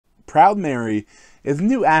Proud Mary is a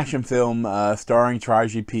new action film starring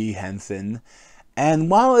Taraji P, Henson. And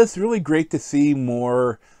while it's really great to see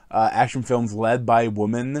more action films led by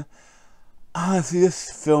women, honestly, this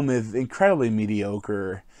film is incredibly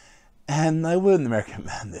mediocre, and I wouldn't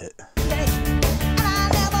recommend it.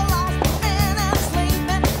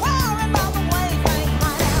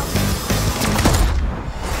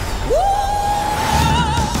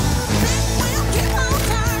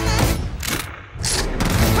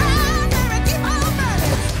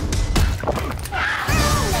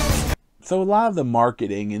 So a lot of the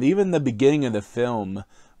marketing and even the beginning of the film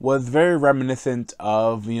was very reminiscent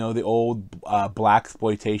of, the old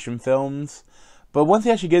blaxploitation films. But once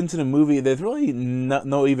you actually get into the movie, there's really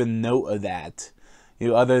no even note of that.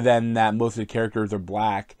 Other than that most of the characters are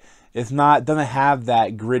black. Doesn't have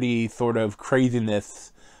that gritty sort of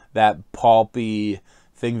craziness, that pulpy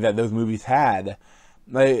thing that those movies had,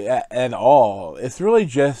 at all. It's really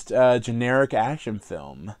just a generic action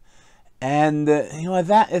film. And,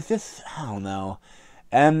 it's just, I don't know.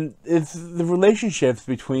 And it's the relationships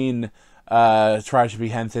between Taraji P.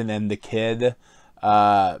 Henson and the kid,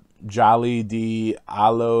 Jolly D.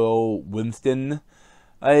 Alo Winston.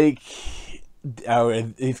 He's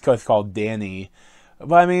called Danny.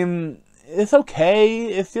 But, it's okay.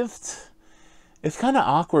 It's just, it's kind of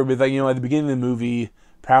awkward because, at the beginning of the movie,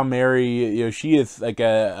 Proud Mary, she is like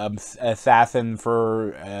a assassin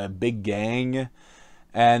for a big gang.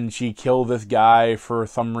 And she killed this guy for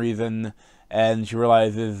some reason, and she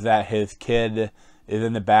realizes that his kid is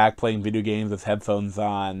in the back playing video games with headphones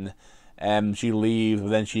on, and she leaves, but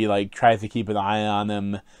then she tries to keep an eye on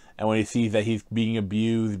him, and when he sees that he's being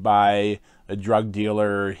abused by a drug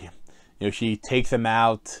dealer, she takes him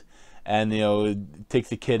out, and takes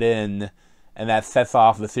the kid in, and that sets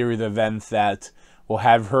off the series of events that will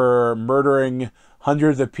have her murdering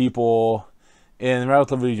hundreds of people in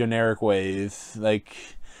relatively generic ways.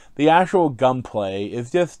 The actual gunplay is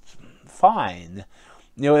just fine.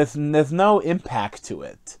 There's no impact to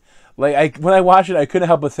it. When I watched it, I couldn't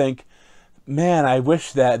help but think, man, I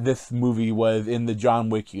wish that this movie was in the John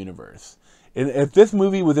Wick universe. If this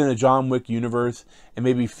movie was in a John Wick universe and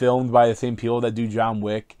maybe filmed by the same people that do John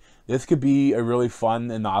Wick, this could be a really fun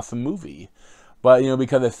and awesome movie. But,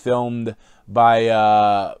 because it's filmed by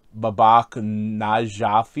Babak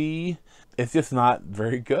Najafi, it's just not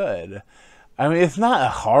very good. It's not a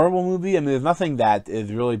horrible movie. There's nothing that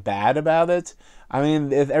is really bad about it.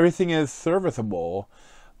 Everything is serviceable.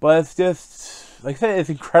 But it's just, like I said, it's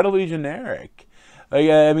incredibly generic. I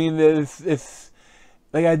never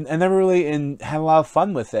really had a lot of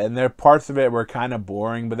fun with it. And there are parts of it were kind of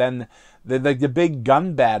boring. But then, the big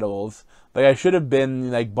gun battles, I should have been,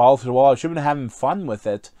 balls to the wall. I should have been having fun with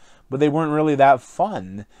it. But they weren't really that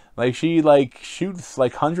fun. She, shoots,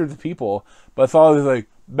 hundreds of people. But it's always,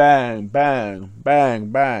 bang, bang,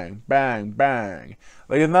 bang, bang, bang, bang.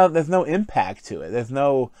 There's no impact to it. There's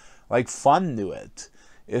no, fun to it.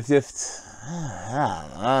 It's just, I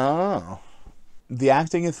don't know. The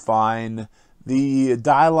acting is fine. The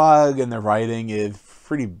dialogue and the writing is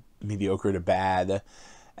pretty mediocre to bad.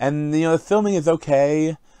 And, the filming is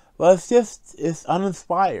okay. Well, it's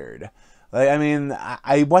uninspired.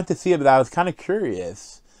 I went to see it, but I was kind of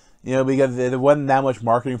curious. Because there wasn't that much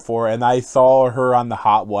marketing for it, and I saw her on the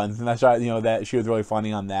Hot Ones, and I thought, that she was really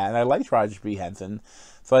funny on that, and I liked Taraji P. Henson,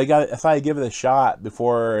 so I thought I'd give it a shot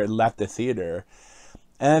before it left the theater,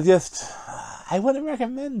 and I wouldn't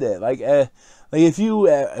recommend it. If you,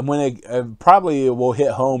 when it probably will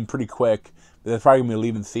hit home pretty quick, it's probably gonna be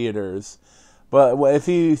leaving theaters, but if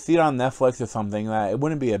you see it on Netflix or something, it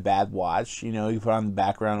wouldn't be a bad watch. You put it on the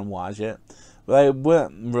background and watch it. But I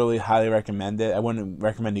wouldn't really highly recommend it. I wouldn't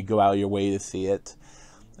recommend you go out of your way to see it.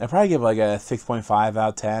 I'd probably give a 6.5 out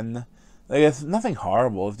of 10. It's nothing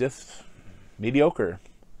horrible. It's just mediocre.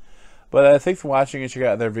 But thanks for watching, and check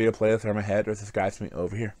out other video playlists on my head or subscribe to me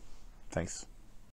over here. Thanks.